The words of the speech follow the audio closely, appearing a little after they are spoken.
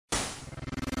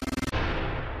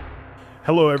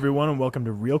Hello, everyone, and welcome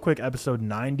to ReelQuick episode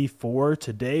 94.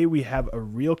 Today, we have a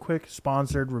ReelQuick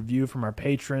sponsored review from our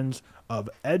patrons of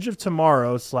Edge of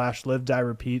Tomorrow / Live, Die,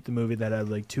 Repeat, the movie that had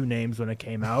like two names when it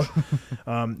came out.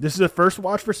 This is a first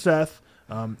watch for Seth.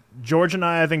 George and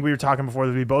I think we were talking before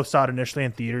that we both saw it initially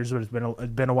in theaters, but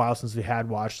it's been a while since we had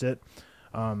watched it.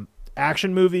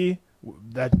 Action movie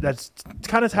that's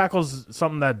kind of tackles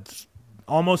something that's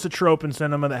almost a trope in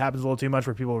cinema that happens a little too much,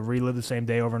 where people relive the same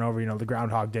day over and over, the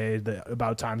Groundhog Day, the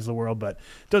About Times of the world, but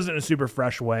does it in a super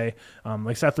fresh way.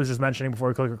 Like Seth was just mentioning before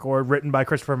we click record, written by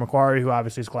Christopher McQuarrie, who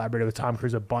obviously has collaborated with Tom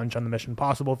Cruise a bunch on the Mission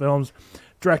Impossible films,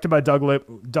 directed by Doug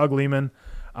Liman.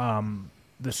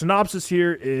 The synopsis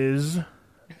here is: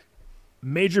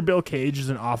 Major Bill Cage is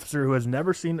an officer who has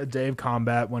never seen a day of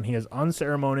combat when he is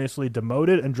unceremoniously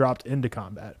demoted and dropped into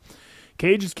combat.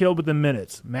 Cage is killed within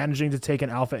minutes, managing to take an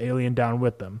alpha alien down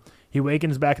with them. He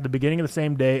wakens back at the beginning of the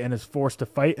same day and is forced to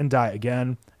fight and die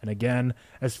again and again,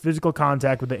 as physical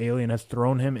contact with the alien has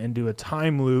thrown him into a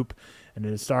time loop. And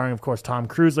it is starring, of course, Tom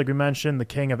Cruise, like we mentioned, the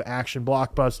king of action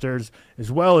blockbusters,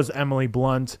 as well as Emily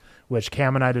Blunt, which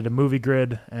Cam and I did a movie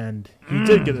grid, and he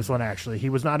did get this one, actually.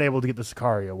 He was not able to get the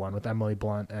Sicario one with Emily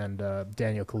Blunt and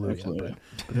Daniel Kaluuya,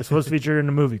 but this was featured in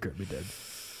the movie grid we did.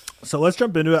 So let's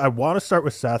jump into it. I want to start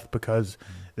with Seth because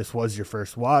this was your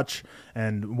first watch,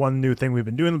 and one new thing we've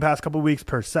been doing the past couple of weeks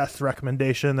per Seth's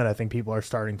recommendation that I think people are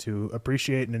starting to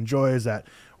appreciate and enjoy is that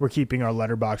we're keeping our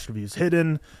letterbox reviews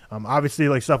hidden. Obviously,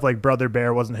 like stuff like Brother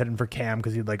Bear wasn't hidden for Cam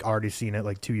because he'd like already seen it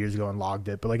like 2 years ago and logged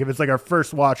it. But like if it's like our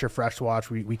first watch or fresh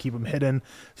watch, we keep them hidden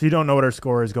so you don't know what our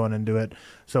score is going into it.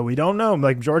 So we don't know.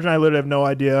 Like George and I literally have no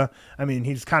idea. I mean,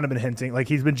 he's kind of been hinting, like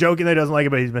he's been joking that he doesn't like it,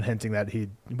 but he's been hinting that he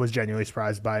was genuinely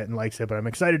surprised by it and likes it. But I'm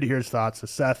excited to hear his thoughts. So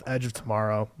Seth, Edge of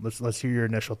Tomorrow. Let's hear your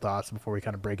initial thoughts before we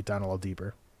kind of break it down a little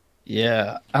deeper.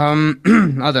 Yeah, I don't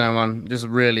know, man. Just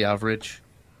really average.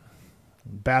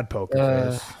 Bad poker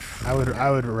face. I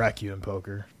would wreck you in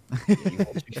poker.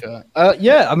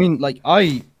 Yeah, I mean,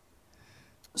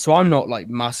 so I'm not like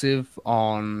massive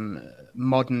on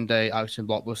modern day action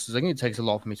blockbusters. I think it takes a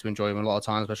lot for me to enjoy them a lot of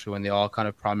times, especially when they are kind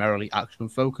of primarily action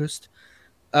focused.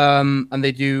 And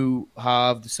they do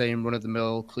have the same run of the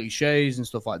mill cliches and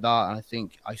stuff like that. And I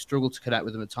think I struggle to connect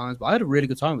with them at times, but I had a really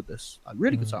good time with this.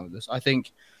 I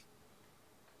think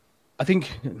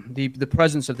the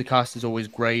presence of the cast is always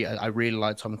great. I really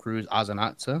like Tom Cruise as an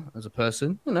actor, as a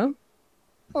person, a little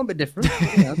bit different.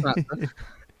 As an actor.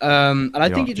 And I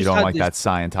think it just you don't like that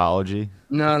Scientology.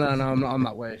 No, I'm not on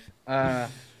that wave. I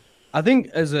think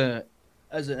as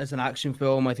an action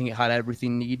film, I think it had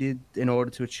everything needed in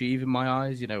order to achieve in my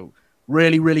eyes.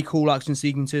 Really, really cool action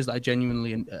sequences that I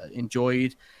genuinely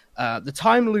enjoyed. The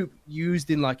time loop used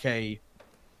in like a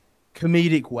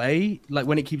comedic way, like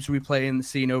when it keeps replaying the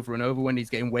scene over and over when he's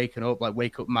getting waken up, like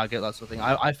wake up maggot, that sort of thing.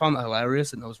 I found that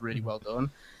hilarious and that was really well done.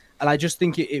 And I just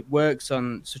think it works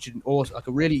on such an awesome, like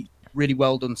a really, really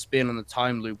well done spin on the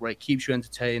time loop where it keeps you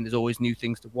entertained. There's always new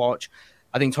things to watch.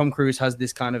 I think Tom Cruise has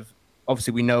this kind of,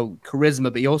 obviously we know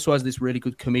charisma, but he also has this really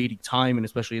good comedic timing,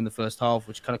 especially in the first half,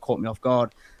 which kind of caught me off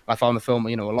guard. I found the film,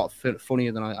 a lot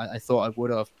funnier than I thought I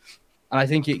would have. And I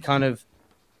think it kind of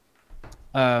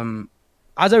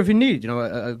has everything needed,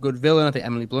 a good villain. I think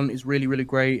Emily Blunt is really, really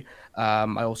great.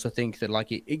 I also think that like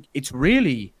it's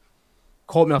really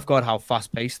caught me off guard how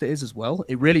fast paced it is as well.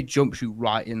 It really jumps you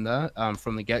right in there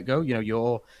from the get go.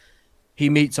 He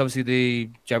meets obviously the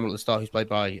general at the start who's played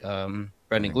by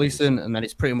Brendan Gleeson, and then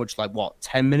it's pretty much like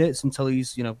 10 minutes until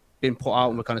he's been put out,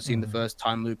 and we're kind of seeing the first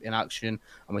time loop in action,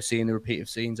 and we're seeing the repeat of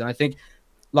scenes. And I think,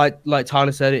 like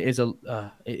Tyler said, it is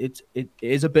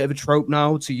a bit of a trope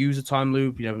now to use a time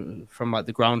loop. From like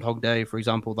the Groundhog Day, for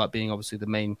example, that being obviously the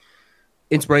main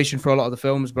inspiration for a lot of the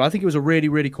films. But I think it was a really,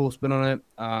 really cool spin on it.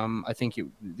 I think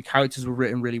the characters were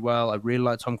written really well. I really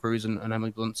liked Tom Cruise and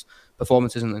Emily Blunt's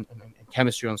performances and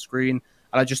chemistry on screen.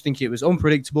 And I just think it was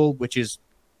unpredictable, which is,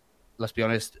 let's be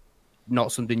honest,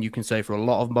 not something you can say for a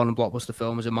lot of modern blockbuster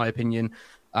films, in my opinion.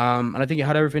 And I think it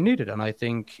had everything needed. And I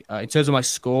think in terms of my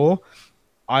score,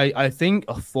 I think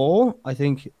a 4. I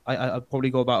think I'd probably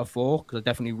go about a 4 because I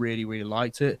definitely really, really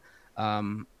liked it.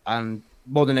 And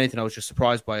more than anything, I was just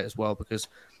surprised by it as well, because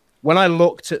when I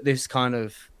looked at this kind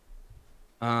of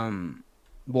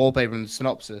wallpaper and the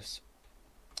synopsis,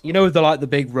 the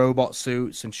big robot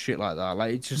suits and shit like that.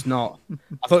 Like, it's just not.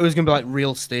 I thought it was gonna be like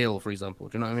Real Steel, for example.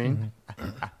 Do you know what I mean?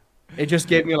 It just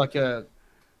gave me like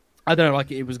I don't know,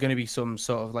 like it was going to be some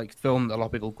sort of like film that a lot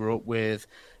of people grew up with.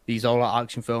 These all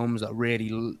action films that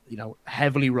really,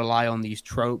 heavily rely on these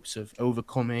tropes of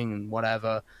overcoming and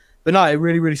whatever. But no, it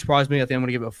really, really surprised me. I think I'm going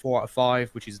to give it a 4 out of 5,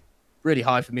 which is really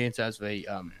high for me in terms of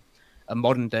a a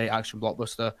modern day action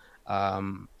blockbuster.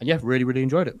 And yeah, really, really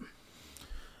enjoyed it.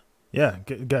 Yeah,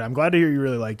 good. I'm glad to hear you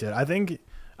really liked it. I think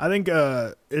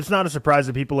it's not a surprise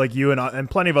to people like you and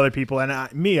plenty of other people, and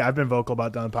I've been vocal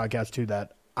about that on the podcast too,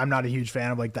 that I'm not a huge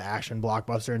fan of like the action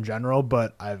blockbuster in general,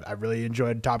 but I really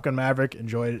enjoyed Top Gun Maverick,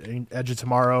 enjoyed Edge of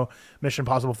Tomorrow, Mission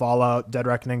Impossible Fallout, Dead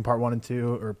Reckoning Part 1 and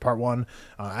 2, or Part 1.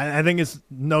 I think it's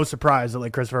no surprise that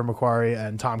like Christopher McQuarrie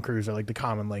and Tom Cruise are like the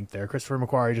common link there. Christopher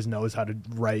McQuarrie just knows how to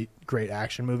write great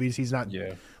action movies. He's not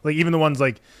like even the ones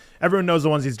like everyone knows the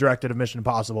ones he's directed of Mission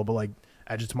Impossible, but like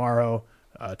Edge of Tomorrow,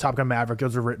 Top Gun Maverick,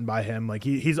 those are written by him. Like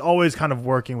he's always kind of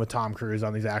working with Tom Cruise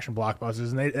on these action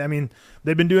blockbusters, and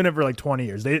they've been doing it for like 20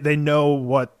 years. They know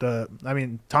what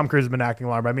Tom Cruise has been acting a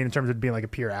lot, but I mean in terms of being like a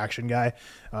pure action guy,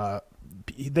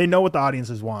 they know what the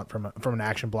audiences want from an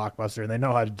action blockbuster, and they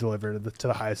know how to deliver to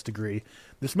the highest degree.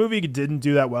 This movie didn't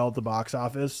do that well at the box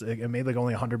office. It made like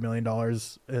only $100 million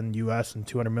in U.S. and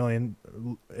 $200 million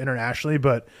internationally,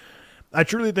 but I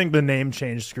truly think the name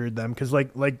change screwed them because,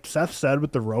 like Seth said,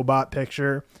 with the robot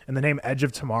picture and the name Edge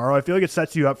of Tomorrow, I feel like it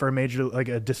sets you up for a major, like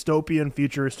a dystopian,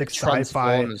 futuristic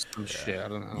sci-fi. Shit, I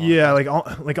don't know. Yeah,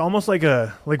 like almost like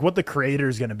what the creator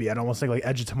is going to be. I'd almost think like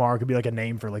Edge of Tomorrow could be like a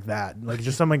name for like that, like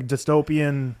just some like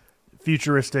dystopian,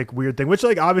 futuristic, weird thing, which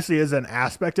like obviously is an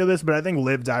aspect of this, but I think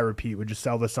Live, Die, Repeat would just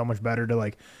sell this so much better to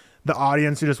like the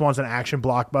audience who just wants an action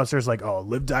blockbuster. Is like, oh,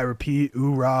 Live, Die, Repeat,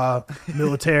 oorah,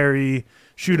 military.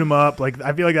 Shoot 'em up. Like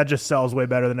I feel like that just sells way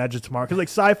better than Edge of Tomorrow because like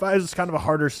sci-fi is kind of a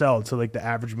harder sell to like the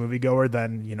average moviegoer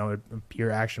than a pure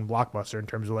action blockbuster in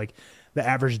terms of like the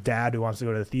average dad who wants to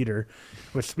go to the theater.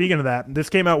 Which speaking of that,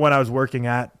 this came out when I was working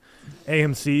at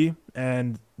AMC,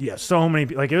 and yeah, so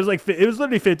many like it was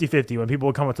literally 50-50 when people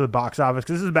would come up to the box office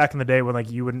because this is back in the day when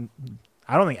like you wouldn't.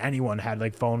 I don't think anyone had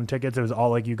like phone tickets. It was all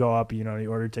like you go up, you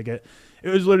order a ticket. It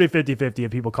was literally 50-50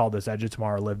 if people called this Edge of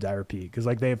Tomorrow, Live, Die, Repeat. Because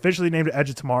like they officially named it Edge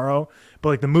of Tomorrow, but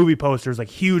like the movie posters, like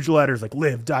huge letters, like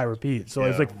Live, Die, Repeat. So it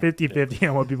was like 50-50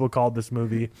 on what people called this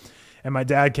movie. And my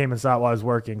dad came and saw it while I was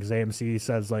working because AMC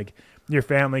says like your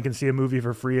family can see a movie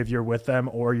for free if you're with them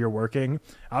or you're working.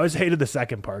 I always hated the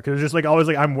second part because it's just like always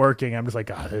like I'm working. I'm just like,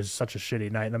 God, this is such a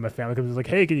shitty night. And then my family comes like,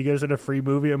 hey, can you get us in a free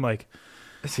movie? I'm like,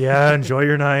 yeah, enjoy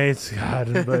your nights.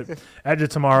 God, but Edge of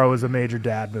Tomorrow was a major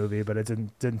dad movie, but it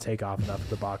didn't take off enough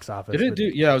at the box office. Did it do?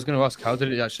 Yeah, I was going to ask, how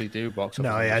did it actually do box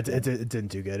office? No, yeah, it didn't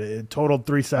do good. It totaled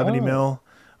 $370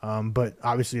 million. But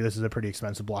obviously this is a pretty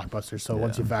expensive blockbuster, so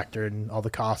once you factor in all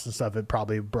the costs and stuff, it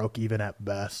probably broke even at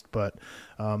best. But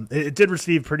it did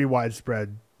receive pretty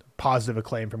widespread positive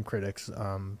acclaim from critics.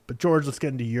 But George, let's get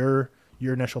into your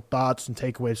initial thoughts and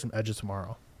takeaways from Edge of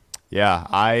Tomorrow. Yeah,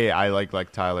 I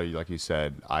like Tyler, like you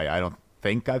said, I don't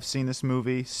think I've seen this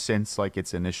movie since like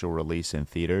its initial release in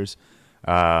theaters.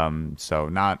 So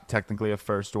not technically a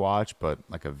first watch, but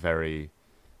like a very,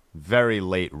 very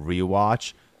late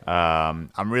rewatch.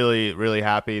 I'm really, really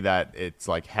happy that it's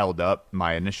like held up.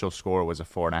 My initial score was a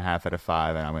 4.5 out of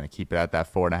 5, and I'm going to keep it at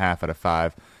that 4.5 out of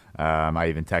 5. I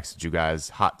even texted you guys,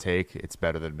 hot take, it's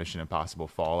better than Mission Impossible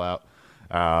Fallout.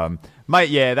 That might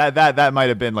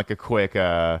have been like a quick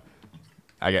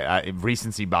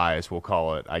recency bias, we'll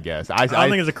call it, I guess. I don't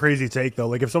think it's a crazy take, though.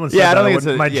 Like, if someone said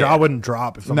that, my jaw wouldn't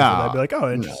drop. If someone said that, I'd be like,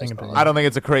 oh, interesting opinion. I don't think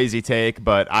it's a crazy take,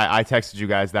 but I texted you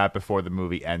guys that before the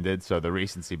movie ended, so the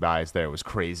recency bias there was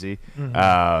crazy.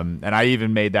 Mm-hmm. And I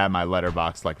even made that my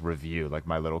Letterboxd, like, review, like,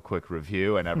 my little quick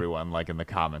review, and everyone, like, in the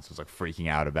comments was, like, freaking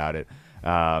out about it.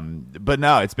 But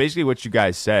no, it's basically what you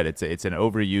guys said. It's an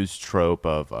overused trope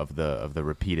of the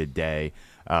repeated day.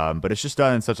 But it's just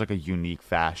done in such like a unique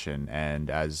fashion, and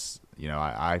as you know,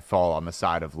 I fall on the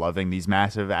side of loving these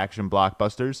massive action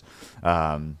blockbusters.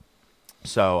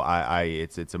 So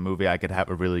it's a movie I could have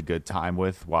a really good time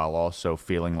with while also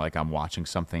feeling like I'm watching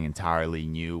something entirely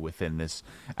new within this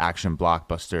action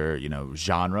blockbuster,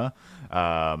 genre.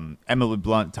 Emily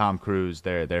Blunt, Tom Cruise,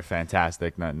 they're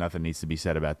fantastic. Nothing needs to be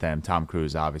said about them. Tom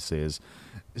Cruise obviously has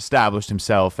established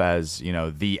himself as,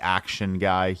 the action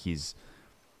guy. He's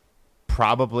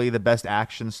probably the best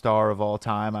action star of all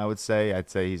time, I would say. I'd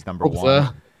say he's number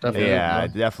one.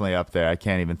 Definitely up there. I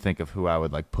can't even think of who I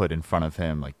would like put in front of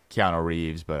him, like Keanu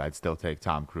Reeves, but I'd still take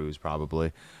Tom Cruise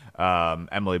probably.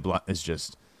 Emily Blunt is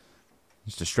just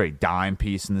a straight dime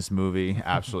piece in this movie.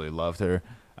 Absolutely loved her.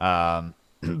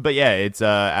 But yeah, it's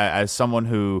as someone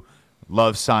who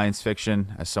loves science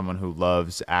fiction, as someone who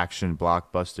loves action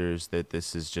blockbusters, that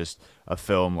this is just a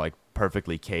film like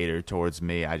perfectly catered towards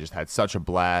me. I just had such a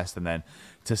blast. And then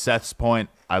to Seth's point,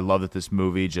 I love that this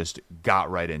movie just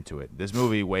got right into it. This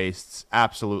movie wastes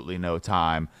absolutely no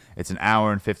time. It's an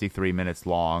hour and 53 minutes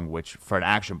long, which for an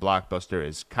action blockbuster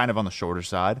is kind of on the shorter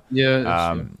side.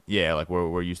 Yeah. Like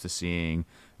we're used to seeing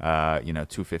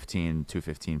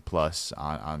 215 plus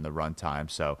on the runtime.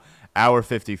 So hour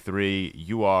 53,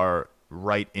 you are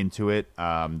right into it.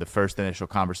 The first initial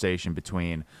conversation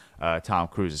between Tom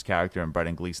Cruise's character and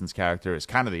Brendan Gleeson's character is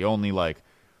kind of the only like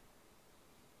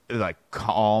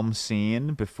calm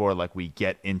scene before like we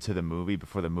get into the movie,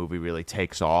 before the movie really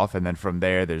takes off. And then from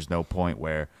there, there's no point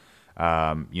where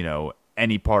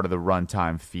any part of the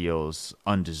runtime feels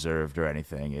undeserved or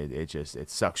anything. It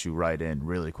sucks you right in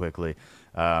really quickly.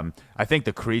 I think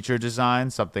the creature design,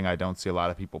 something I don't see a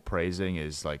lot of people praising,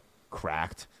 is like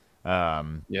cracked.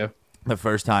 Yeah. The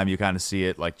first time you kind of see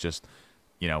it, like just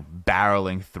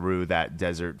barreling through that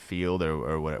desert field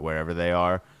or wherever they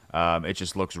are. It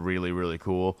just looks really, really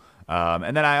cool.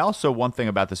 And then one thing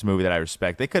about this movie that I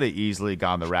respect, they could have easily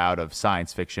gone the route of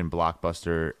science fiction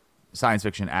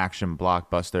action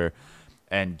blockbuster,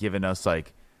 and given us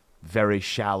like very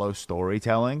shallow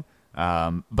storytelling.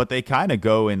 But they kind of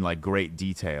go in like great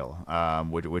detail,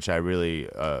 which I really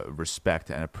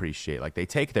respect and appreciate. Like they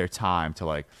take their time to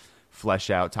like flesh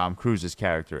out Tom Cruise's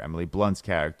character, Emily Blunt's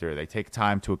character. They take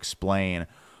time to explain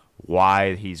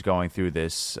why he's going through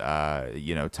this,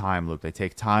 time loop. They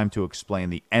take time to explain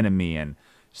the enemy and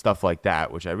stuff like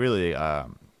that, which I really,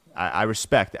 I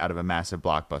respect out of a massive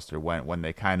blockbuster when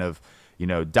they kind of,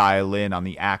 dial in on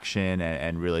the action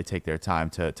and really take their time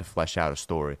to flesh out a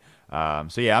story.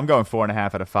 So yeah, I'm going 4.5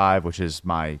 out of 5, which is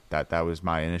that was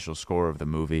my initial score of the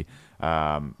movie.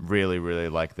 Really, really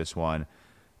like this one.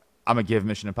 I'm gonna give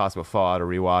Mission Impossible Fallout a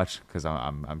rewatch because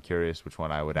I'm curious which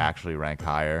one I would actually rank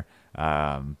higher.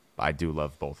 I do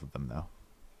love both of them though.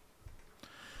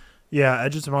 Yeah,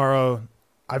 Edge of Tomorrow.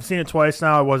 I've seen it twice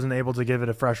now. I wasn't able to give it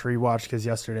a fresh rewatch because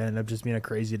yesterday ended up just being a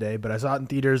crazy day. But I saw it in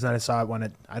theaters, and I saw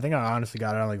it I think I honestly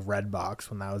got it on like Redbox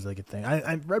when that was like a thing.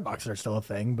 Redboxes are still a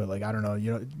thing, but like I don't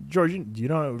know. George, do you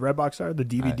know what Redbox are? The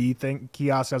DVD thing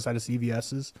kiosk outside of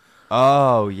CVS's.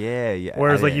 Oh yeah.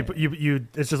 Whereas like you,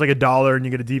 it's just like $1 and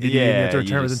you get a DVD and you have to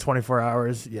return within 24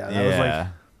 hours. Yeah,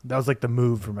 that was like the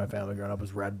move for my family growing up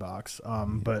was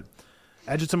Redbox. But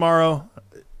Edge of Tomorrow.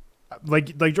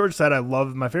 Like George said,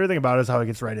 my favorite thing about it is how it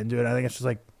gets right into it. I think it's just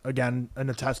like, again, an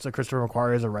attest to Christopher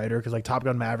McQuarrie as a writer, because like Top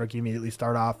Gun Maverick, you immediately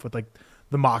start off with like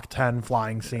the Mach 10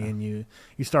 flying scene. You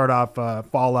start off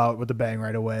Fallout with the bang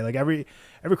right away. Like every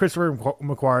Christopher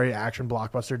McQuarrie action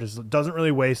blockbuster just doesn't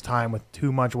really waste time with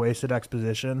too much wasted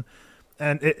exposition,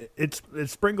 and it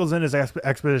sprinkles in his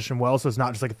exposition well, so it's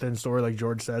not just like a thin story like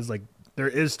George says. Like there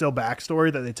is still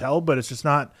backstory that they tell, but it's just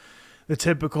not the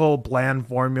typical bland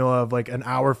formula of like an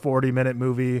hour 40-minute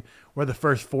movie where the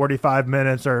first 45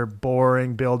 minutes are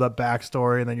boring build up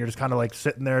backstory, and then you're just kind of like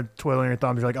sitting there twiddling your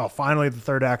thumbs. You're like, oh, finally the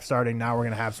third act starting. Now we're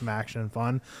gonna have some action and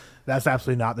fun. That's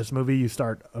absolutely not this movie. You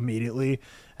start immediately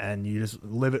and you just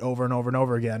live it over and over and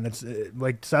over again. It's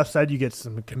like Seth said, you get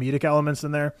some comedic elements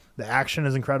in there. The action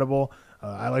is incredible.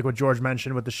 I like what George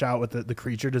mentioned with the shout with the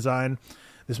creature design.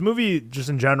 This movie, just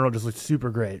in general, just looks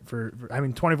super great. I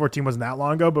mean, 2014 wasn't that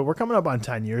long ago, but we're coming up on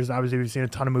 10 years. And obviously, we've seen a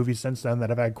ton of movies since then that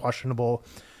have had questionable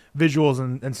visuals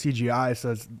and CGI.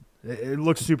 So it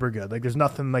looks super good. Like, there's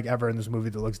nothing like ever in this movie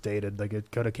that looks dated. Like,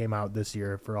 it could have came out this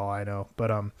year for all I know.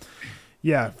 But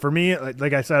yeah, for me,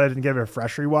 like I said, I didn't give it a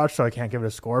fresh rewatch, so I can't give it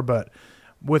a score. But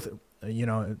with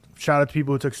shout out to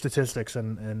people who took statistics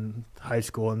in high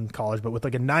school and college, but with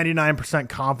like a 99%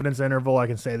 confidence interval, I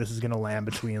can say this is going to land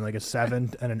between like a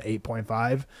 7 and an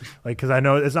 8.5. Like, because I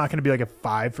know it's not going to be like a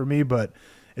 5 for me, but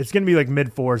it's going to be like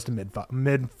mid 4s to mid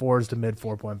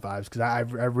 4.5s because I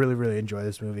really, really enjoy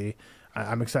this movie.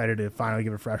 I'm excited to finally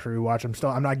give it a fresh rewatch.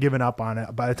 I'm not giving up on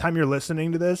it. By the time you're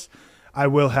listening to this, I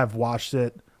will have watched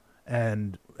it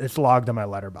and it's logged on my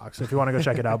letterbox. So if you want to go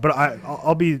check it out, but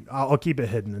I'll keep it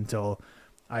hidden until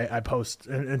I post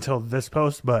until this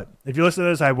post. But if you listen to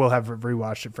this, I will have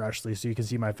rewatched it freshly, so you can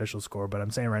see my official score. But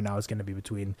I'm saying right now it's going to be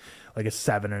between like a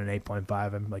 7 and an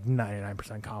 8.5. I'm like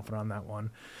 99% confident on that one.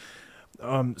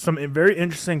 Some very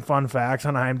interesting fun facts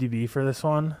on IMDb for this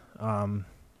one.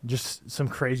 Just some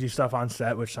crazy stuff on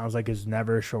set, which sounds like is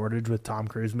never a shortage with Tom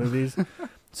Cruise movies.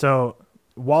 So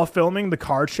while filming the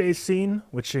car chase scene,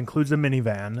 which includes a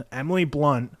minivan, Emily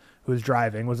Blunt, who was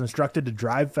driving, was instructed to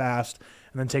drive fast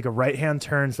and then take a right-hand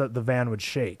turn so that the van would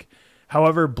shake.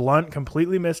 However, Blunt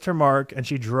completely missed her mark, and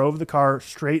she drove the car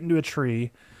straight into a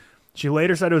tree. She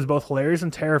later said it was both hilarious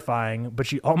and terrifying, but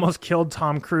she almost killed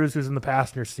Tom Cruise, who's in the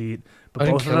passenger seat. But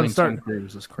both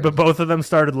of them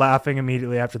started laughing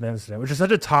immediately after the incident, which is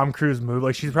such a Tom Cruise move.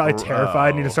 Like, she's probably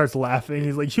terrified, and he just starts laughing.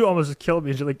 He's like, "You almost killed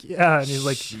me." And she's like, "Yeah," and he's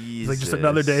like, "Just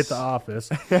another day at the office."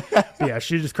 But yeah,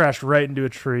 she just crashed right into a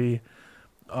tree.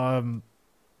 And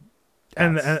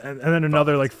then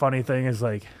another like funny thing is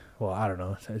like, well, I don't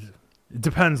know. It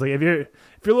depends. Like if you're a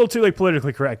little too like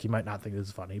politically correct, you might not think this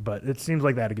is funny, but it seems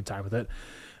like they had a good time with it.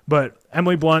 But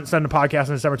Emily Blunt said in a podcast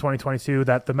in December 2022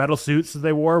 that the metal suits that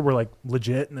they wore were like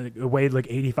legit and it weighed like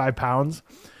 85 pounds.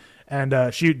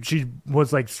 And she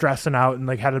was like stressing out and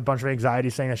like had a bunch of anxiety,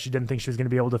 saying that she didn't think she was going to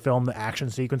be able to film the action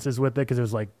sequences with it because it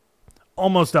was like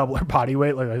almost double her body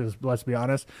weight. Like, let's be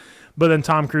honest. But then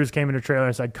Tom Cruise came in the trailer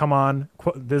and said, "Come on,"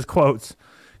 there's quotes,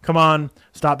 "Come on,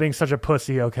 stop being such a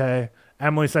pussy, okay?"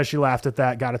 Emily says she laughed at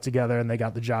that, got it together, and they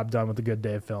got the job done with a good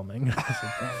day of filming.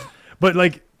 But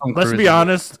like, let's be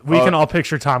honest, we can all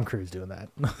picture Tom Cruise doing that.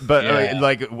 But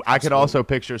like, I could also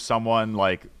picture someone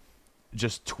like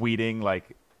just tweeting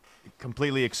like,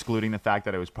 completely excluding the fact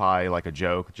that it was probably like a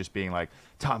joke, just being like,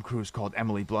 Tom Cruise called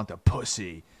Emily Blunt a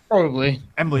pussy. Probably.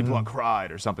 Emily Blunt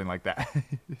cried or something like that.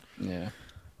 Yeah.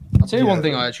 I'll tell you one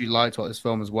thing I actually liked about this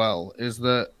film as well, is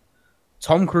that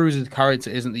Tom Cruise's character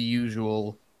isn't the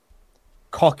usual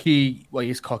cocky, well,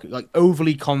 he's cocky, like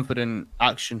overly confident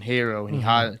action hero.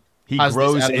 And he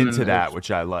grows into that,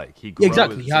 which I like. He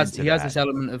has this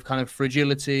element of kind of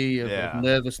fragility, of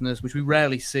nervousness, which we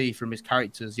rarely see from his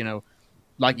characters, you know,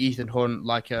 like Ethan Hunt,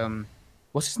 like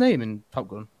what's his name in Top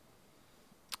Gun?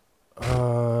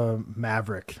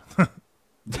 Maverick.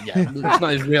 Yeah, it's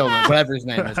not his real name, whatever his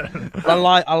name is. But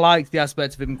I like the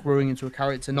aspect of him growing into a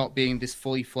character, not being this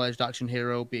fully fledged action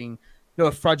hero, being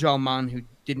a fragile man who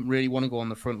didn't really want to go on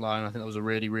the front line. I think that was a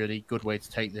really, really good way to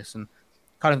take this, and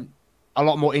kind of a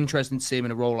lot more interesting to see him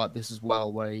in a role like this as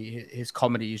well, where his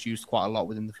comedy is used quite a lot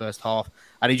within the first half,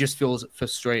 and he just feels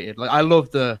frustrated. Like I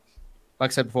love like I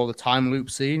said before, the time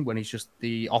loop scene when he's just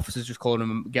the officers just calling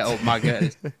him "get up,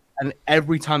 maggot," and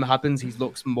every time it happens, he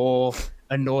looks more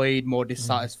annoyed, more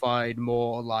dissatisfied,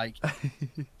 more like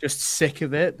just sick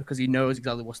of it because he knows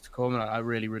exactly what's to come. And I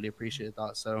really, really appreciated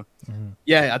that. So,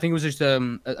 yeah, I think it was just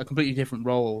a completely different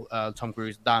role, Tom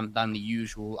Cruise, than the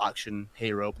usual action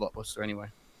hero blockbuster. Anyway.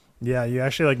 Yeah, you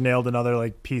actually like nailed another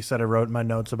like piece that I wrote in my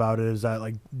notes about it. Is that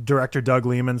like director Doug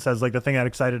Liman says like the thing that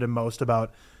excited him most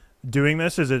about doing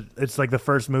this is it's like the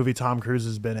first movie Tom Cruise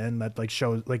has been in that like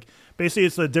shows like basically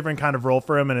it's a different kind of role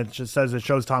for him, and it just says it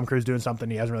shows Tom Cruise doing something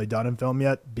he hasn't really done in film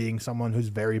yet, being someone who's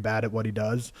very bad at what he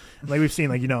does. Like we've seen,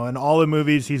 like, you know, in all the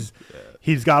movies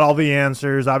he's got all the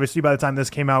answers. Obviously by the time this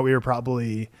came out we were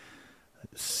probably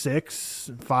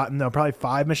probably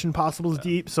 5 Mission Impossibles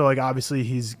deep. So like obviously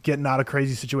he's getting out of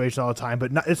crazy situations all the time.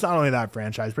 But it's not only that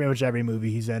franchise. Pretty much every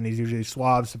movie he's in, he's usually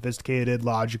suave, sophisticated,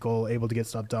 logical, able to get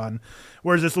stuff done.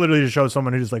 Whereas this literally just shows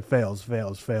someone who just like fails,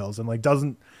 and like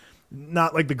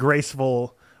not like the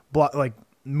graceful like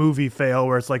movie fail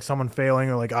where it's like someone failing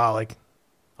or like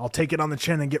I'll take it on the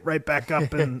chin and get right back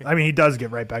up. And I mean, he does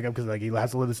get right back up because like he has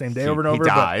to live the same day over and over. He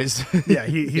dies. But, yeah,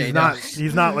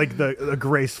 he's not like the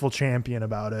graceful champion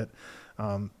about it.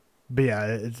 But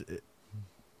yeah,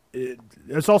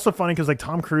 it's also funny because like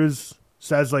Tom Cruise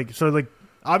says like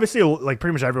obviously like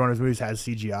pretty much everyone in his movies has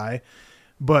CGI,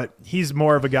 but he's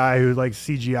more of a guy who likes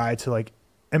CGI to like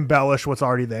embellish what's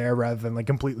already there rather than like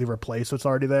completely replace what's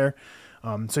already there.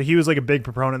 So he was like a big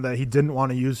proponent that he didn't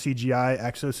want to use CGI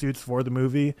exosuits for the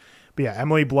movie. But yeah,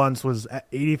 Emily Blunt's was at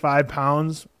 85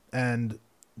 pounds and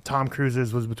Tom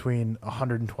Cruise's was between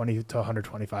 120 to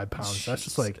 125 pounds. Jesus. That's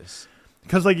just like,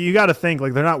 because like you got to think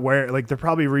like they're not like they're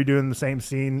probably redoing the same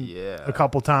scene a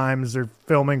couple times. They're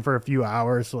filming for a few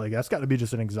hours. So like that's got to be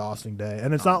just an exhausting day.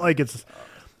 And it's not like it's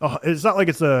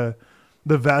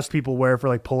the vest people wear for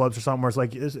like pull-ups or something where it's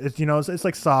like it's you know it's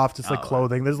like soft, it's like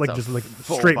clothing. There's like just like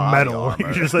straight metal.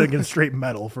 You're just like in straight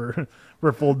metal for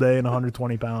a full day and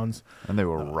 120 pounds. And they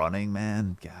were running,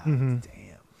 man. God damn.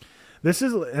 This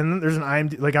is, and there's an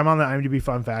IMDb, like I'm on the IMDb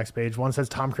fun facts page. One says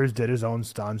Tom Cruise did his own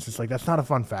stunts. It's like that's not a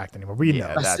fun fact anymore. We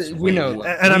know. We know.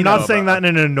 And I'm not saying that in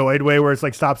an annoyed way where it's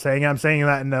like stop saying it. I'm saying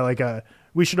that in like a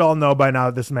we should all know by now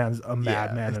that this man's a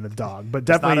madman and a dog. But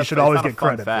definitely you should always get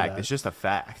credit for that. It's just a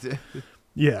fact.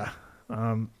 Yeah.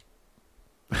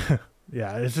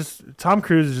 Yeah, it's just Tom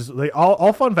Cruise is just like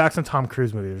all fun facts on Tom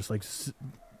Cruise movies are just like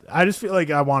I just feel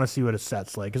like I want to see what a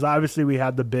set's like because obviously we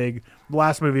had the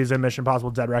last movie is in Mission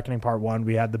Impossible Dead Reckoning Part 1.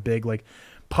 We had the big like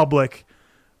public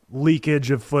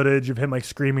leakage of footage of him like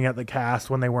screaming at the cast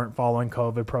when they weren't following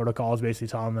COVID protocols, basically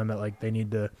telling them that like they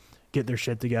need to get their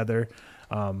shit together.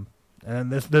 And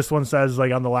this one says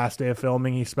like on the last day of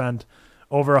filming he spent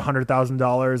over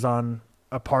 $100,000 on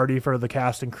a party for the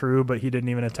cast and crew, but he didn't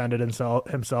even attend it himself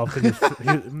because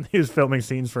he was filming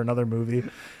scenes for another movie.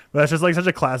 But that's just like such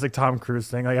a classic Tom Cruise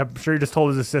thing. Like I'm sure he just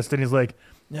told his assistant, he's like,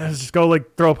 "Yeah, just go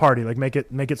like throw a party, like make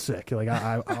it sick. Like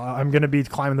I'm gonna be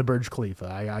climbing the Burj Khalifa.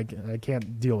 I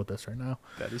can't deal with this right now."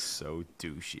 That is so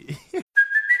douchey.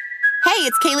 Hey,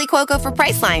 it's Kaylee Cuoco for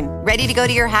Priceline. Ready to go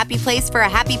to your happy place for a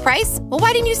happy price? Well,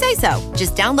 why didn't you say so?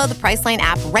 Just download the Priceline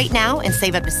app right now and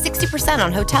save up to 60%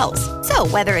 on hotels. So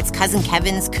whether it's Cousin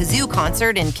Kevin's Kazoo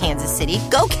Concert in Kansas City,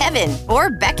 go Kevin, or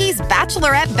Becky's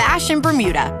Bachelorette Bash in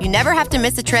Bermuda, you never have to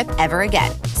miss a trip ever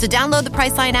again. So download the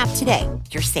Priceline app today.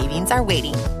 Your savings are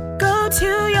waiting. Go to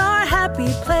your happy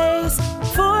place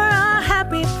for a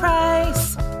happy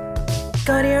price.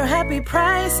 Go to your happy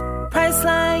price,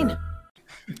 Priceline.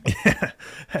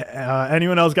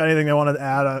 Anyone else got anything they wanted to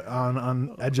add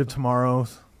on Edge of Tomorrow?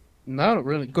 No, not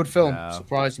really. Good film. No.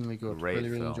 Surprisingly good. Great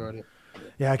Really film. enjoyed it.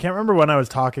 Yeah, I can't remember when I was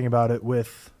talking about it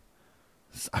with.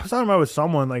 I was talking about it with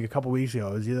someone like a couple weeks ago.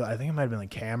 It was either, I think it might have been like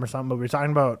Cam or something, but we were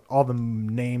talking about all the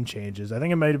name changes. I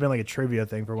think it might have been like a trivia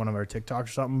thing for one of our TikToks or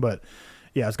something, but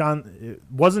yeah, it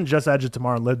wasn't just Edge of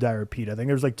Tomorrow and Live Die Repeat. I think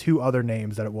there was like 2 other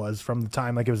names that it was from the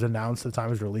time like it was announced to the time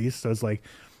it was released. So it's like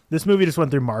this movie just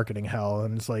went through marketing hell,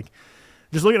 and it's like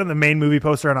just looking at the main movie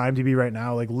poster on IMDb right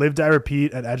now, like Live Die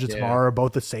Repeat and Edge of Tomorrow are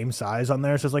both the same size on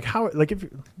there. So it's like how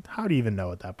do you even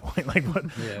know at that point? Like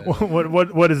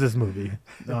what is this movie?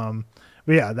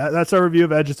 But yeah, that's our review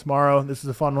of Edge of Tomorrow. This is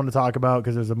a fun one to talk about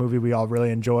because there's a movie we all really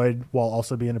enjoyed while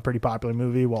also being a pretty popular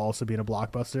movie, while also being a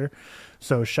blockbuster.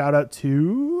 So shout out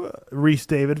to Reese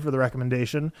David for the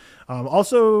recommendation.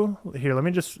 Also, here, let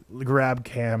me just grab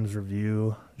Cam's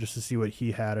review just to see what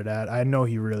he had it at. I know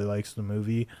he really likes the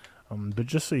movie, but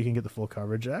just so you can get the full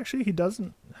coverage. Actually, he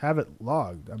doesn't have it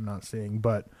logged, I'm not seeing,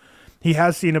 but he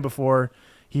has seen it before.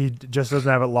 He just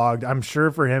doesn't have it logged. I'm sure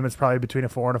for him it's probably between a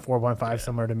 4 and a 4.5,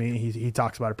 similar to me. He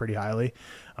talks about it pretty highly.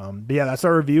 But yeah, that's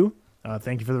our review.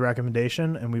 Thank you for the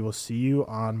recommendation, and we will see you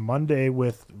on Monday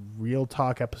with Real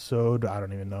Talk episode. I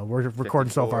don't even know. We're recording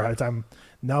 54. So far ahead of time.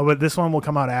 No, but this one will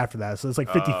come out after that. So it's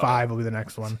like 55 will be the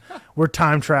next one. We're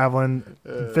time traveling,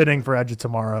 fitting for Edge of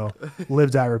Tomorrow.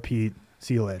 Live, Die, Repeat.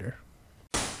 See you later.